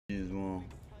as well.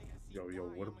 Yo,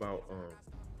 what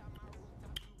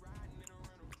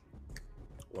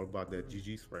about that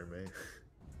GG spray, man?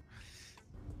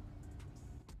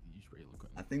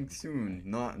 I think soon.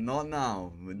 Not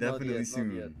now, but definitely yet,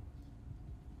 soon. not yet.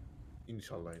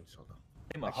 Inshallah.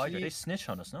 How did they snitch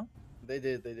on us, no? They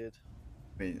did.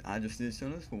 Wait, I just did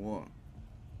on us for what?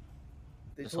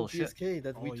 They This told whole shit. PSK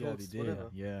that we yeah, talked they did. whatever.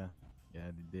 Yeah,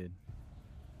 they did.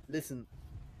 Listen,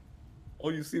 Oh,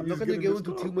 you see, I'm not going to go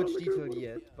into too much detail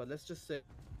yet, but let's just say.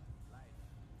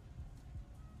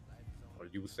 Are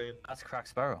you saying? That's Crack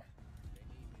Sparrow.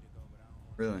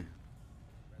 Really?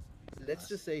 Let's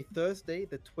just say Thursday,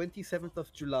 the 27th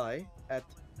of July at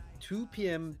 2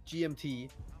 p.m. GMT.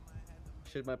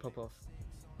 Shit might pop off.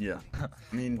 Yeah. I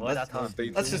mean, Well,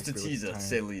 that's just a teaser, to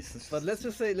say the least. But let's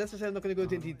just say I'm not going to go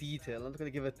into any detail. I'm not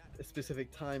going to give a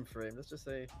specific time frame. Let's just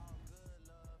say,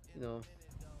 you know,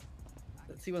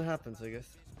 let's see what happens, I guess.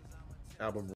 Album